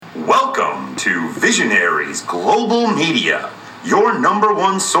Welcome to Visionaries Global Media, your number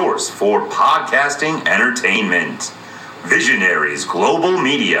one source for podcasting entertainment. Visionaries Global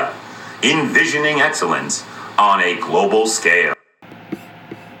Media, envisioning excellence on a global scale.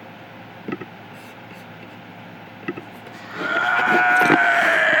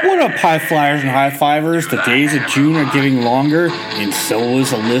 What up, high flyers and high fivers? The days of June are getting longer, and so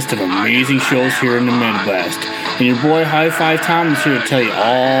is a list of amazing shows here in the Midwest. And your boy High Five Tom is here to tell you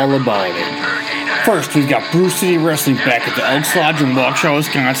all about it. First, we've got Brew City Wrestling back at the Elks Lodge in Waukesha,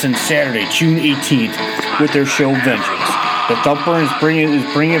 Wisconsin, Saturday, June 18th, with their show Vengeance. The Thumper is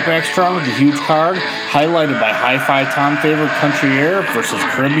bringing it back strong with a huge card, highlighted by High Five Tom favorite Country Air versus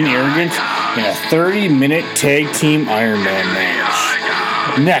Caribbean Arrogance in a 30-minute tag team Iron Man match.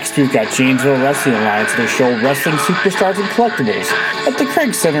 Next, we've got Janesville Wrestling Alliance with their show Wrestling Superstars and Collectibles at the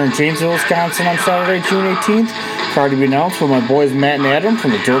Craig Center in Janesville, Wisconsin on Saturday, June 18th. Card to be announced where my boys Matt and Adam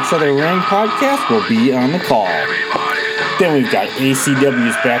from the Dork Southern Ring podcast will be on the call. Then we've got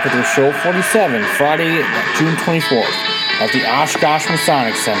ACW's back at their show 47, Friday, June 24th at the Oshkosh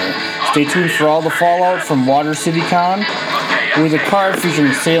Masonic Center. Stay tuned for all the fallout from Water City Con, with a card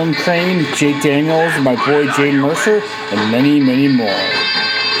featuring Salem Crane, Jake Daniels, and my boy Jay Mercer, and many, many more.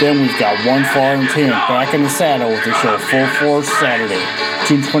 Then we've got One Fall Entertainment back in the saddle with their show Full Force Saturday,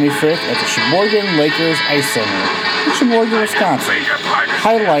 June 25th at the Sheboygan Lakers Ice Center in Sheboygan, Wisconsin,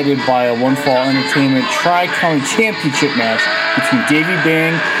 highlighted by a One Fall Entertainment Tri-County Championship match between Davey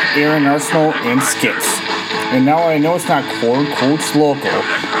Bang, Aaron Arsenal, and Skits. And now I know it's not quote-unquote local,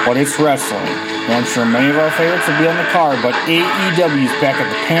 but it's wrestling. And I'm sure many of our favorites will be on the card, but AEW is back at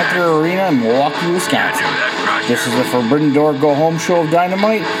the Panther Arena in Milwaukee, Wisconsin. This is the Forbidden Door Go Home show of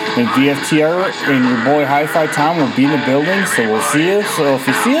Dynamite, and VFTR and your boy Hi-Fi Tom will be in the building, so we'll see you. So if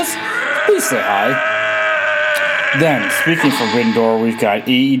you see us, please say hi. Then, speaking of Forbidden Door, we've got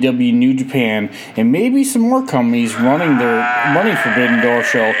AEW New Japan, and maybe some more companies running Forbidden Door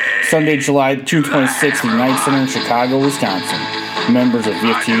show Sunday, June 26th at the United Center in Chicago, Wisconsin. Members of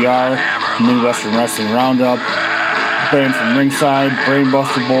VFTR, Midwestern Wrestling Roundup, band from Ringside,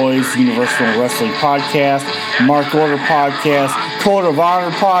 Brainbuster Boys, Universal Wrestling Podcast, Mark Order Podcast, Code of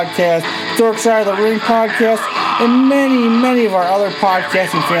Honor Podcast, Dark Side of the Ring Podcast, and many, many of our other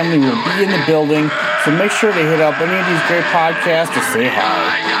podcasting family will be in the building, so make sure to hit up any of these great podcasts to say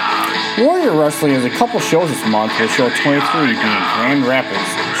hi. Warrior Wrestling has a couple shows this month, with show 23 being Grand Rapids,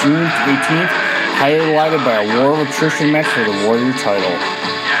 June 18th, highlighted by a War of Attrition match for the Warrior title.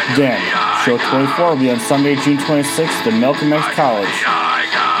 Then, show 24 will be on Sunday, June 26th at the Malcolm X College.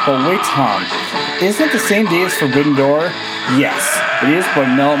 But wait, Tom, isn't it the same day as Forbidden Door? Yes, it is, but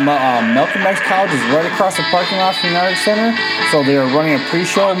Malcolm X College is right across the parking lot from the United Center, so they are running a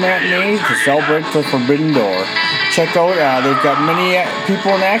pre-show matinee to celebrate the Forbidden Door. Check out, they've got many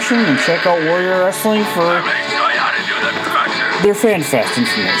people in action, and check out Warrior Wrestling for their Fan Fest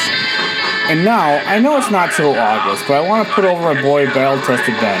information. And now, I know it's not till August, but I want to put over our boy Battle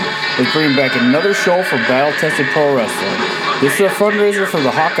Tested Ben. He's bringing back another show for Battle Tested Pro Wrestling. This is a fundraiser for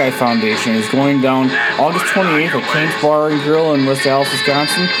the Hawkeye Foundation. It's going down August 28th at Kane's Bar and Grill in West Allis,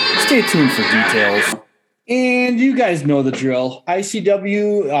 Wisconsin. Stay tuned for details. And you guys know the drill.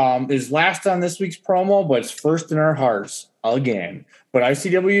 ICW is last on this week's promo, but it's first in our hearts again. But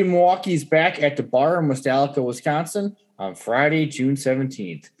ICW Milwaukee is back at the bar in West Allis, Wisconsin on Friday, June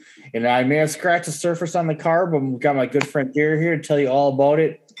 17th. And I may have scratched the surface on the card, but we've got my good friend Gary here to tell you all about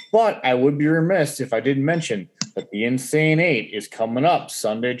it. But I would be remiss if I didn't mention that the Insane 8 is coming up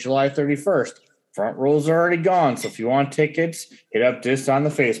Sunday, July 31st. Front rows are already gone, so if you want tickets, hit up this on the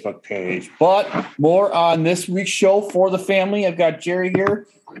Facebook page. But more on this week's show for the family. I've got Jerry here.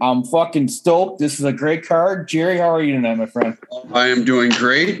 I'm fucking stoked. This is a great card. Jerry, how are you tonight, my friend? I am doing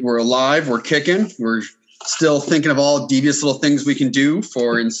great. We're alive. We're kicking. We're still thinking of all devious little things we can do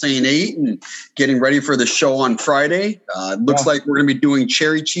for Insane 8 and getting ready for the show on Friday. It looks like we're going to be doing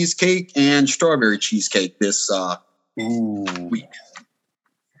cherry cheesecake and strawberry cheesecake this week.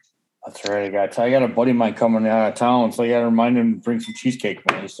 That's right. I got a buddy of mine coming out of town, so I got to remind him to bring some cheesecake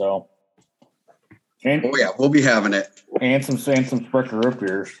for me. So, we'll be having it, and some Sprecher root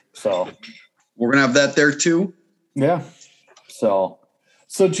beers. So we're gonna have that there too. Yeah. So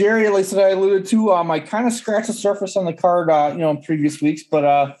Jerry, like I said, I alluded to, I kind of scratched the surface on the card, in previous weeks.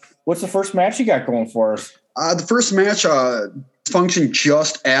 But what's the first match you got going for us? The first match, Function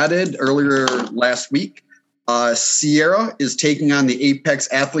just added earlier last week. Sierra is taking on the Apex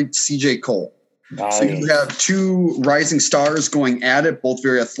athlete CJ Cole. Nice. So you have two rising stars going at it, both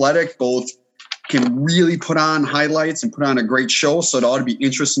very athletic, both can really put on highlights and put on a great show. So it ought to be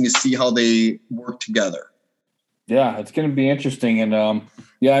interesting to see how they work together. Yeah, it's going to be interesting. And,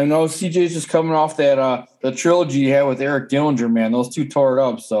 I know CJ's just coming off that the trilogy he had with Eric Dillinger, man. Those two tore it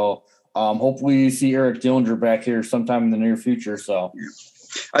up. So hopefully you see Eric Dillinger back here sometime in the near future. So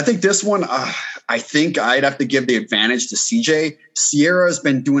I think this one, I think I'd have to give the advantage to CJ. Sierra has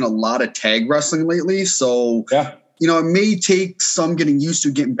been doing a lot of tag wrestling lately. So, it may take some getting used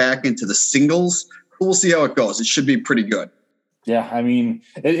to getting back into the singles. But we'll see how it goes. It should be pretty good. Yeah, I mean,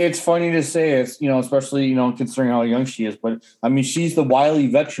 it's funny to say, it's, especially, considering how young she is. But, I mean, she's the wily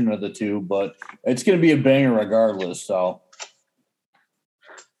veteran of the two, but it's going to be a banger regardless. So.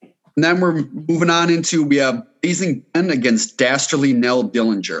 And then we're moving on into, we have Blazing Ben against Dastardly Nell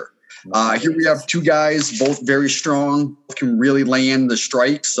Dillinger. Here we have two guys, both very strong, can really lay in the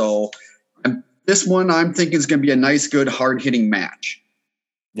strike. So this one I'm thinking is going to be a nice, good, hard-hitting match.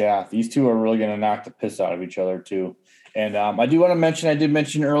 Yeah, these two are really going to knock the piss out of each other too. And I do want to mention, I did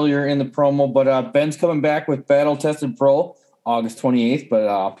mention earlier in the promo, but Ben's coming back with Battle Tested Pro August 28th,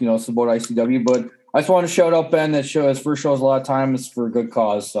 but, it's about ICW. But I just want to shout out Ben. That show, his first show is a lot of times for a good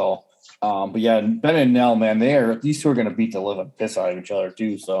cause. So, but yeah, Ben and Nell, man, these two are going to beat the living piss out of each other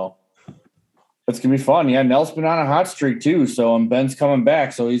too. So it's going to be fun. Yeah, Nell's been on a hot streak too. So, and Ben's coming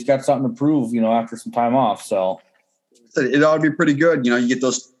back. So he's got something to prove, after some time off. So it ought to be pretty good. You get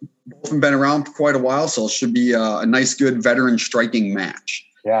those, both have been around for quite a while. So it should be a nice, good veteran striking match.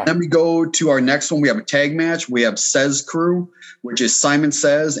 Yeah. Then we go to our next one. We have a tag match. We have Says Crew, which is Simon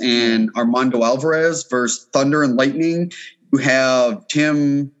Says and Armando Alvarez versus Thunder and Lightning. You have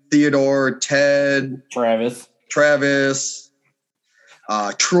Tim, Theodore, Ted, Travis,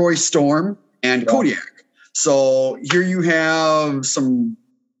 Troy Storm, and Kodiak. So here you have some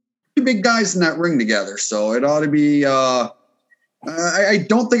pretty big guys in that ring together. So it ought to be I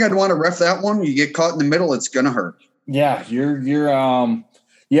don't think I'd want to ref that one. You get caught in the middle, it's gonna hurt. Yeah,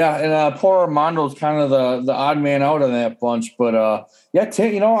 and poor Armando's kind of the odd man out of that bunch. But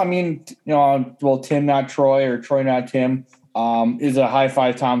Tim, Tim not Troy or Troy not Tim, is a high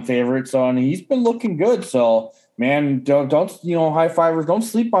five Tom favorite. So, and he's been looking good. So, man, don't high fivers, don't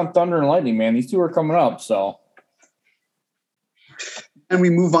sleep on Thunder and Lightning, man. These two are coming up. So, and we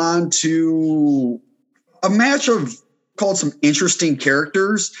move on to a match of called some interesting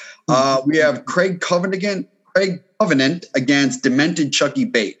characters. We have Craig Covenant against Demented Chucky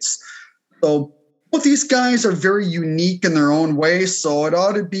Bates. So both these guys are very unique in their own way, so it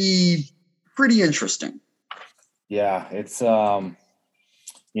ought to be pretty interesting. Yeah, it's and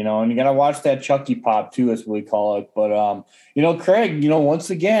you got to watch that Chucky pop too, as we call it. But Craig, once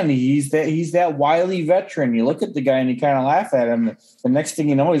again, he's that wily veteran. You look at the guy and you kind of laugh at him. The next thing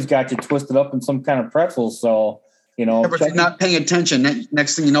you know, he's got you twisted up in some kind of pretzel. So but Chucky, you're not paying attention.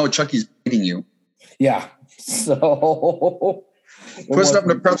 Next thing you know, Chucky's beating you. Yeah. So twisted up in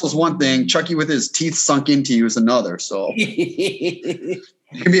the pretzel's one thing. Chucky with his teeth sunk into you is another. So you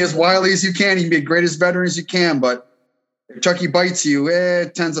can be as wily as you can. You can be the greatest veteran as you can, but if Chucky bites you,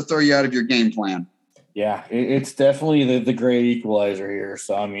 it tends to throw you out of your game plan. Yeah, it's definitely the great equalizer here.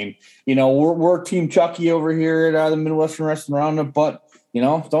 So, I mean, we're Team Chucky over here at the Midwestern Wrestling Roundup, but,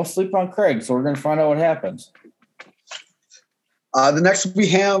 don't sleep on Craig. So we're going to find out what happens. The next we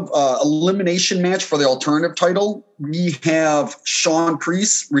have elimination match for the alternative title. We have Sean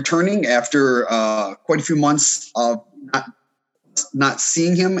Priest returning after quite a few months of not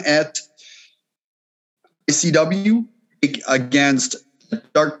seeing him at ICW against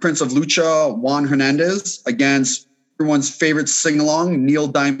Dark Prince of Lucha, Juan Hernandez, against everyone's favorite sing-along, Neil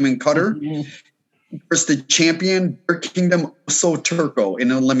Diamond Cutter, versus the champion, Dark Kingdom Oso Turco in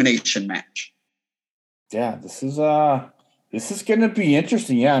an elimination match. Yeah, this is going to be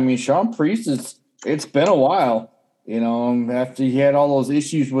interesting. Yeah, I mean, Sean Priest it's been a while, after he had all those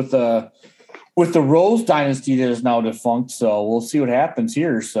issues with the Rose Dynasty that is now defunct. So we'll see what happens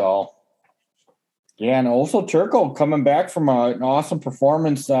here. So, yeah, and also Turco coming back from an awesome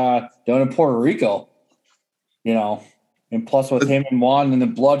performance down in Puerto Rico, and plus with him and Juan and the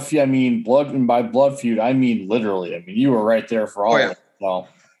blood feud. I mean, and by blood feud, I mean literally. I mean, you were right there for all of it. So,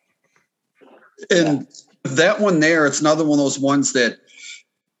 and that one there, it's another one of those ones that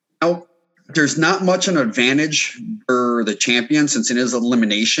there's not much an advantage for the champion since it is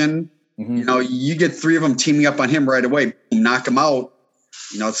elimination. Mm-hmm. You get three of them teaming up on him right away, knock him out.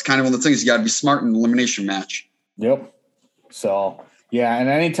 It's kind of one of the things you got to be smart in an elimination match. Yep. So yeah, and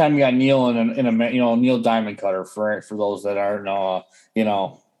anytime you got Neil in a Neil Diamond Cutter for those that aren't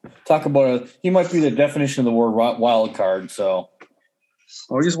talk about he might be the definition of the word wild card. So.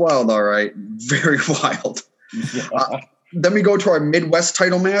 Oh, he's wild, all right. Very wild. Yeah. Then we go to our Midwest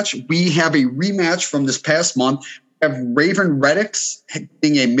title match. We have a rematch from this past month. We have Raven Reddix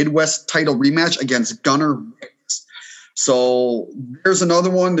getting a Midwest title rematch against Gunnar Ricks. So there's another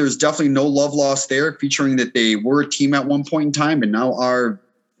one. There's definitely no love lost there, featuring that they were a team at one point in time and now are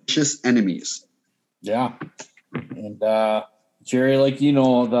vicious enemies. Yeah. And Jerry, like,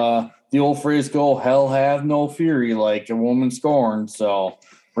 the old phrase go, hell have no fury like a woman scorned. So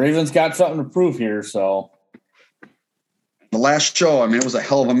Ravens got something to prove here. So the last show, I mean, it was a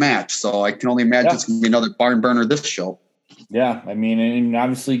hell of a match. So I can only imagine it's going to be another barn burner this show. Yeah. I mean, and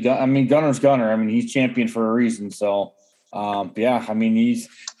obviously, Gunner's Gunner. I mean, he's champion for a reason. So, yeah, I mean, he's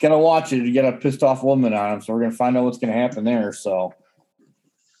going to watch it to get a pissed off woman on him. So we're going to find out what's going to happen there. So.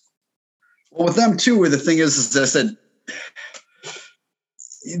 Well, with them too, the thing is as I said,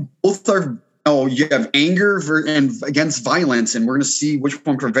 both are, you have anger and against violence, and we're going to see which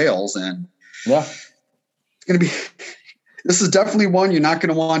one prevails. And it's going to be, this is definitely one you're not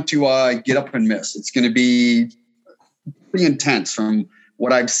going to want to get up and miss. It's going to be pretty intense from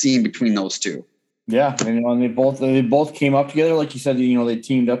what I've seen between those two. Yeah, and they both came up together, like you said. They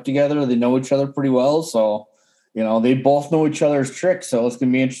teamed up together. They know each other pretty well, so they both know each other's tricks. So it's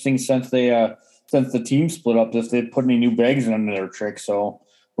gonna be interesting since the team split up, if they put any new bags into their tricks. So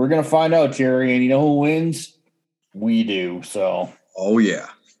we're gonna find out, Jerry. And you know who wins? We do. So. Oh yeah.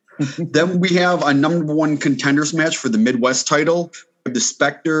 Then we have a number one contenders match for the Midwest title. The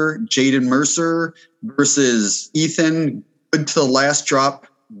Spectre, Jaden Mercer versus Ethan Good to the Last Drop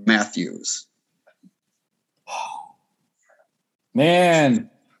Matthews. Man,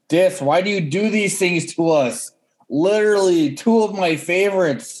 why do you do these things to us? Literally, two of my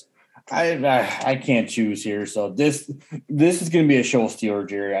favorites. I can't choose here. So this is going to be a show stealer,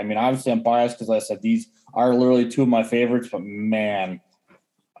 Jerry. I mean, obviously I'm biased because, like I said, these are literally two of my favorites. But man,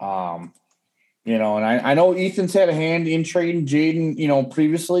 and I know Ethan's had a hand in trading Jaden,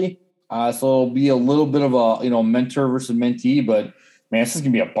 previously. So it'll be a little bit of a mentor versus mentee. But man, this is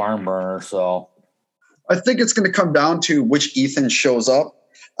going to be a barn burner. So. I think it's going to come down to which Ethan shows up.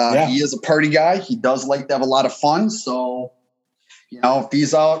 He is a party guy. He does like to have a lot of fun. So, if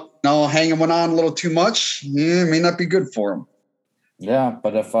he's out, hanging one on a little too much, it may not be good for him. Yeah,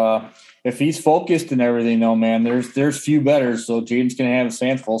 but if he's focused and everything, man, there's few better. So Jaden's going to have his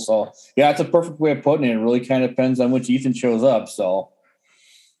hands full. So, yeah, it's a perfect way of putting it. It really kind of depends on which Ethan shows up. So,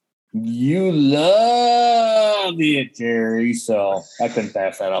 you love it, Jerry. So I couldn't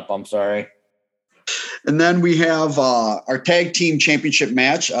pass that up. I'm sorry. And then we have our tag team championship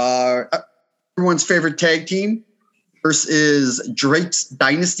match. Everyone's favorite tag team versus Drake's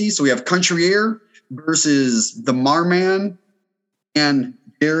Dynasty. So we have Country Air versus the Marman and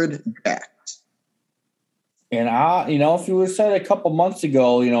Jared Jacks. And if you would have said a couple months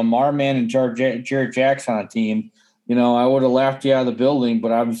ago, Marman and Jared Jacks on a team, I would have laughed you out of the building.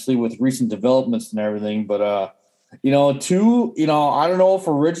 But obviously with recent developments and everything, but I don't know if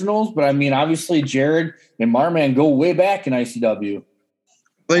originals, but I mean, obviously Jared and Marman go way back in ICW.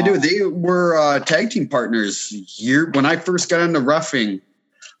 They do. They were tag team partners when I first got into reffing.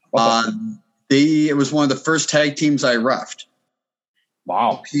 It was one of the first tag teams I reffed.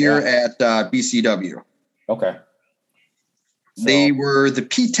 Wow. Here at BCW. Okay. So. They were the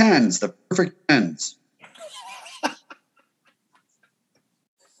P10s, the perfect 10s.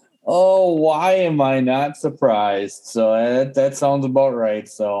 Oh, why am I not surprised? So that sounds about right.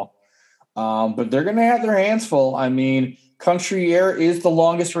 So, but they're going to have their hands full. I mean, Country Air is the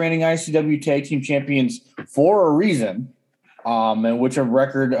longest reigning ICW tag team champions for a reason, and which a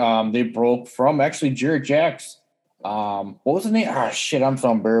record they broke from actually Jared Jacks. What was the name? Shit, I'm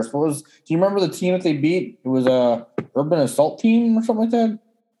so embarrassed. Do you remember the team that they beat? It was a Urban Assault team or something like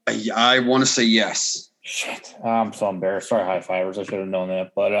that. I want to say yes. Shit, I'm so embarrassed. Sorry, high fivers. I should have known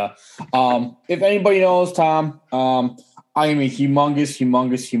that. But if anybody knows, Tom, I am a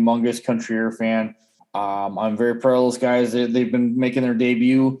humongous Country Air fan. I'm very proud of those guys. They've been making their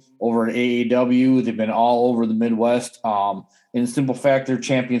debut over at AAW. They've been all over the Midwest. In simple fact, they're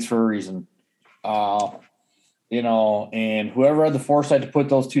champions for a reason. And whoever had the foresight to put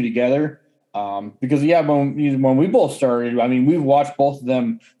those two together, because when we both started, I mean, we've watched both of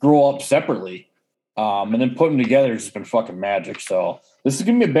them grow up separately. And then putting them together has just been fucking magic. So this is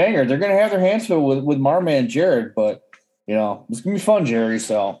gonna be a banger. They're gonna have their hands full with Marman and Jared, but it's gonna be fun, Jerry.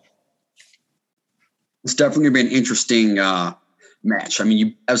 So it's definitely gonna be an interesting match. I mean,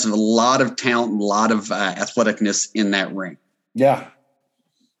 you have a lot of talent, a lot of athleticness in that ring. Yeah,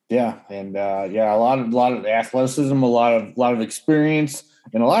 and a lot of athleticism, a lot of experience,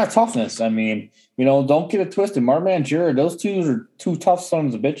 and a lot of toughness. I mean, don't get it twisted. Marman and Jared, those two are two tough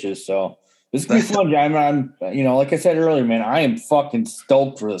sons of bitches. So. This is going to be fun. I'm like I said earlier, man, I am fucking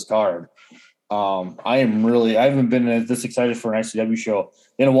stoked for this card. I haven't been this excited for an ICW show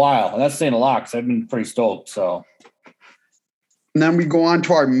in a while. And that's saying a lot because I've been pretty stoked. So, And then we go on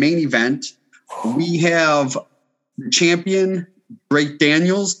to our main event. We have the champion, Drake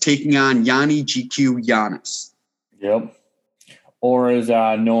Daniels, taking on Yanni GQ Giannis. Yep. Or as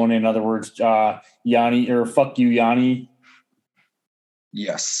known in other words, Yanni, or fuck you, Yanni.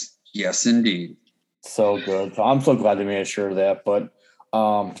 Yes. Yes, indeed. So good. So I'm so glad they made sure of that. But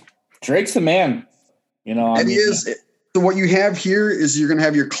Drake's the man. You know, It is. So what you have here is you're going to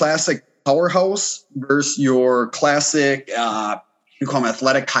have your classic powerhouse versus your classic, you call him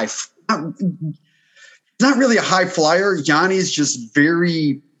athletic high. Not really a high flyer. Yanni's just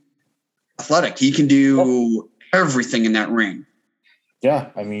very athletic. He can do everything in that ring.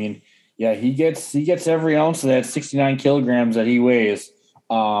 Yeah, I mean, yeah, he gets every ounce of that 69 kilograms that he weighs.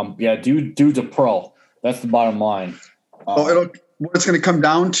 Dude's a pro. That's the bottom line. What it's going to come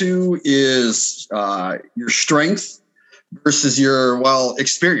down to is your strength versus your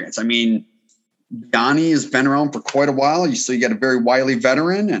experience. I mean, Yanni has been around for quite a while. So you got a very wily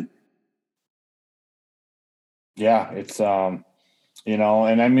veteran, and yeah, it's you know,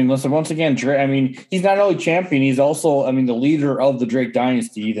 and I mean, listen, once again, Drake, I mean, he's not only champion, he's also, I mean, the leader of the Drake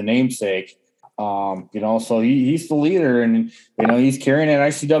dynasty, the namesake. You know, so he's the leader, and you know, he's carrying an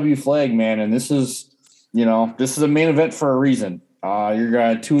ICW flag, man. And this is a main event for a reason.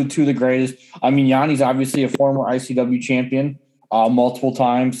 You're two of the greatest. I mean, Yanni's obviously a former ICW champion, multiple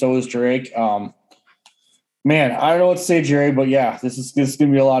times. So is Drake. Man, I don't know what to say, Jerry, but yeah, this is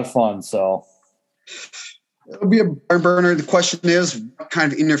gonna be a lot of fun. So it'll be a barn burner. The question is, what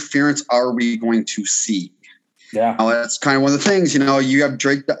kind of interference are we going to see? Yeah, that's kind of one of the things. You know, you have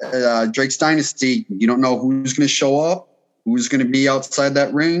Drake's dynasty. You don't know who's going to show up, who's going to be outside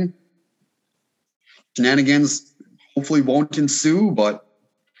that ring. Shenanigans hopefully won't ensue, but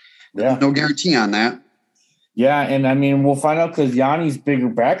there's no guarantee on that. Yeah, and I mean, we'll find out because Yanni's bigger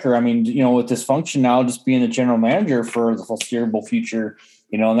backer. I mean, you know, with Dysfunction now just being the general manager for the foreseeable future,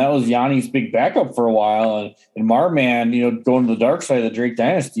 you know, and that was Yanni's big backup for a while. And Marman, you know, going to the dark side of the Drake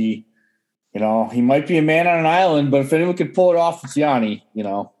dynasty, you know, he might be a man on an island, but if anyone could pull it off, it's Yanni, you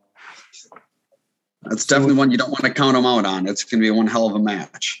know. That's definitely one you don't want to count him out on. It's going to be one hell of a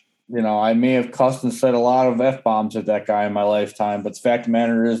match. You know, I may have cussed and said a lot of F-bombs at that guy in my lifetime, but the fact of the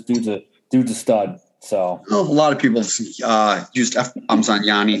matter is, dude's a stud. So a lot of people used F-bombs on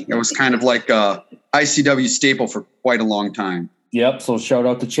Yanni. It was kind of like a ICW staple for quite a long time. Yep. So shout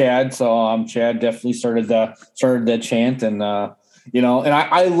out to Chad. So Chad definitely started that chant, and you know, and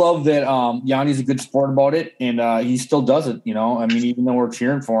I love that Yanni's a good sport about it, and he still does it. You know, I mean, even though we're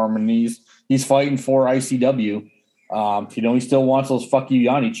cheering for him, and he's fighting for ICW, you know, he still wants those "fuck you,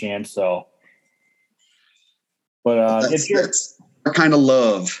 Yanni" chants. So, but that's our kind of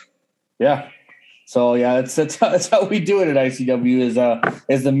love. Yeah. So yeah, that's how we do it at ICW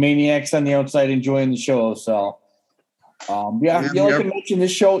is the maniacs on the outside enjoying the show. So like I mentioned,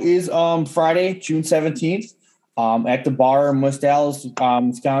 this show is Friday, June 17th, at the bar in West Dallas,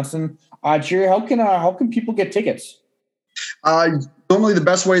 Wisconsin. Jerry, how can people get tickets? Normally the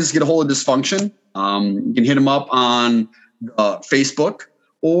best way is to get a hold of Dysfunction. You can hit them up on Facebook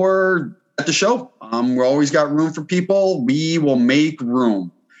or at the show. We're always got room for people. We will make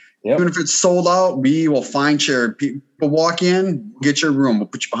room. Yep. Even if it's sold out, we will find chair. People walk in, get your room. We'll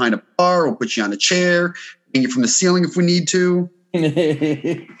put you behind a bar. We'll put you on a chair, hang you from the ceiling if we need to.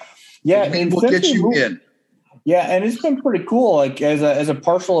 Yeah, and we'll get you in. Yeah, and it's been pretty cool. Like as a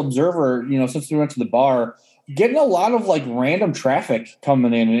partial observer, you know, since we went to the bar, getting a lot of like random traffic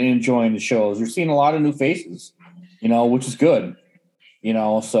coming in and enjoying the shows. You're seeing a lot of new faces, you know, which is good. You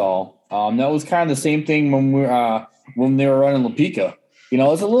know, so that was kind of the same thing when they were running La Pica. You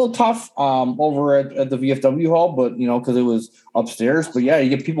know, it's a little tough over at the VFW hall, but, you know, because it was upstairs. But, yeah, you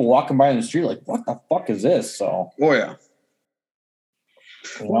get people walking by in the street like, what the fuck is this? So, oh, yeah.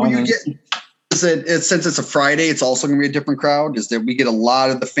 Since it's a Friday, it's also going to be a different crowd. Is that we get a lot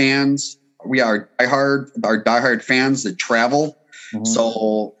of the fans. We are diehard fans that travel. Mm-hmm.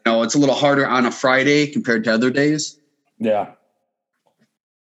 So, you know, it's a little harder on a Friday compared to other days. Yeah.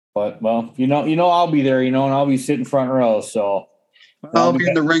 But, well, you know, I'll be there, you know, and I'll be sitting front row, so. I'll be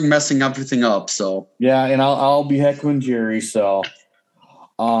in the ring messing everything up. So yeah, and I'll be heckling Jerry. So,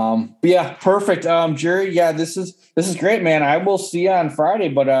 but yeah, perfect. Jerry, yeah, this is great, man. I will see you on Friday.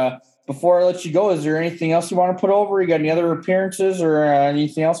 But before I let you go, is there anything else you want to put over? You got any other appearances or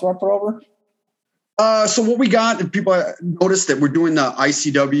anything else you want to put over? So what we got, and people noticed that we're doing the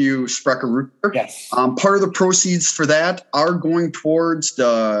ICW Sprecher Rooter. Yes. Part of the proceeds for that are going towards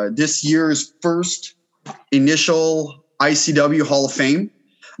this year's first initial ICW Hall of Fame,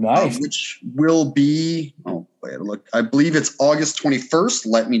 nice. Which will be, I believe it's August 21st.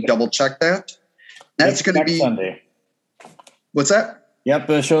 Let me double check that. That's going to be Sunday. What's that? Yep,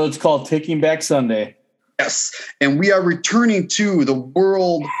 the show is called Taking Back Sunday. Yes, and we are returning to the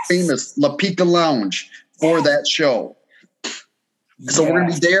world famous La Pica Lounge for that show. So we're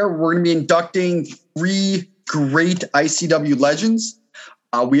going to be there. We're going to be inducting 3 great ICW legends.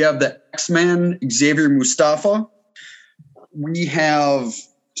 We have the X-Men, Xavier Mustafa. We have,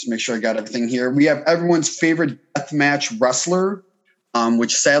 just make sure I got everything here. We have everyone's favorite deathmatch wrestler,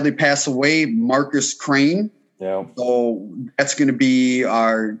 which sadly passed away, Marcus Crane. Yeah. So that's going to be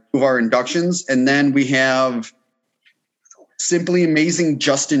two of our inductions. And then we have Simply Amazing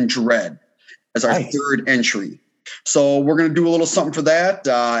Justin Dredd as our third entry. So we're going to do a little something for that.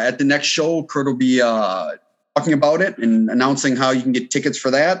 At the next show, Kurt will be talking about it and announcing how you can get tickets for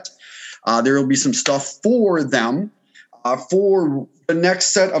that. There will be some stuff for them. For the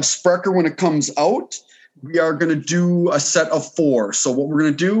next set of Sprecher when it comes out, we are going to do a set of 4. So what we're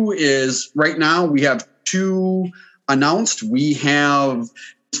going to do is right now we have 2 announced. We have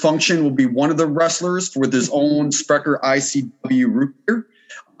Dysfunction will be one of the wrestlers with his own Sprecher ICW root beer.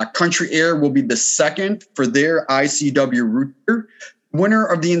 Country Air will be the second for their ICW root beer. Winner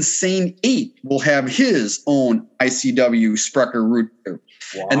of the Insane 8 will have his own ICW Sprecher root beer.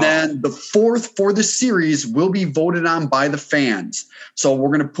 Wow. And then the 4th for the series will be voted on by the fans. So we're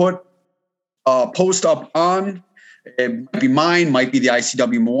going to put a post up on, it might be mine, might be the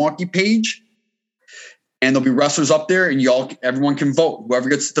ICW Milwaukee page. And there'll be wrestlers up there and everyone can vote. Whoever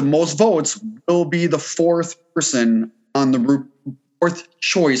gets the most votes will be the 4th person on the root 4th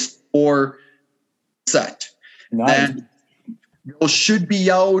choice for set. Nice. And it should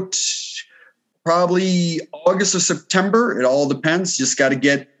be out probably August or September. It all depends. Just got to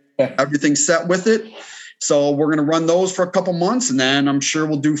get everything set with it. So we're going to run those for a couple months, and then I'm sure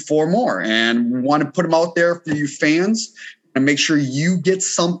we'll do 4 more. And we want to put them out there for you fans and make sure you get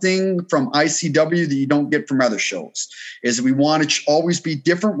something from ICW that you don't get from other shows. Is we want to always be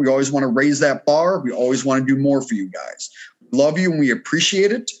different. We always want to raise that bar. We always want to do more for you guys. We love you and we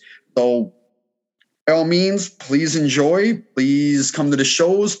appreciate it. So by all means, please enjoy. Please come to the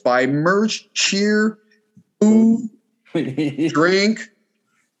shows, buy merch, cheer, food, drink,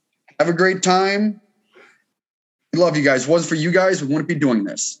 have a great time. We love you guys. If it wasn't for you guys, we wouldn't be doing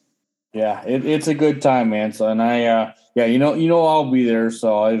this. Yeah, it's a good time, man. So, and you know, I'll be there.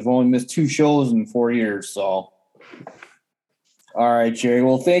 So I've only missed 2 shows in 4 years. So, all right, Jerry.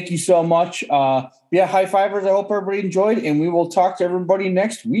 Well, thank you so much. High fivers. I hope everybody enjoyed, and we will talk to everybody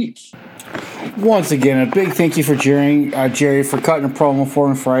next week. Once again, a big thank you for Jerry for cutting a promo for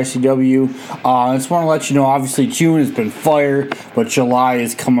him for ICW. I just want to let you know, obviously, June has been fire, but July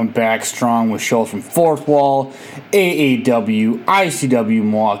is coming back strong with shows from Fourth Wall, AAW, ICW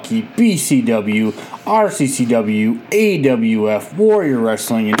Milwaukee, BCW, RCCW, AWF, Warrior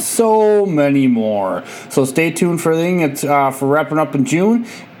Wrestling, and so many more. So stay tuned for everything. It's for wrapping up in June.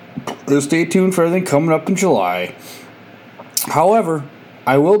 Stay tuned for everything coming up in July. However,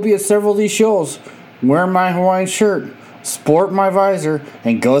 I will be at several of these shows, wearing my Hawaiian shirt, sport my visor,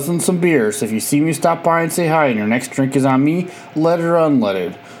 and guzzling some beer. So if you see me, stop by and say hi, and your next drink is on me, leaded or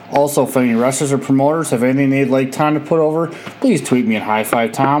unleaded. Also, if any wrestlers or promoters have anything they'd like Tom to put over, please tweet me at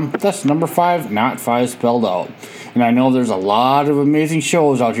High5Tom. That's number 5, not 5 spelled out. And I know there's a lot of amazing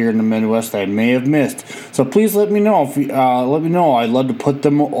shows out here in the Midwest that I may have missed. So please let me know. Let me know. I'd love to put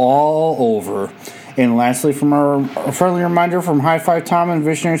them all over. And lastly, from a friendly reminder from High5Tom and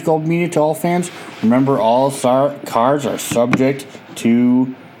Visionaries Gold Media to all fans, remember all cards are subject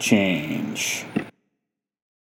to change.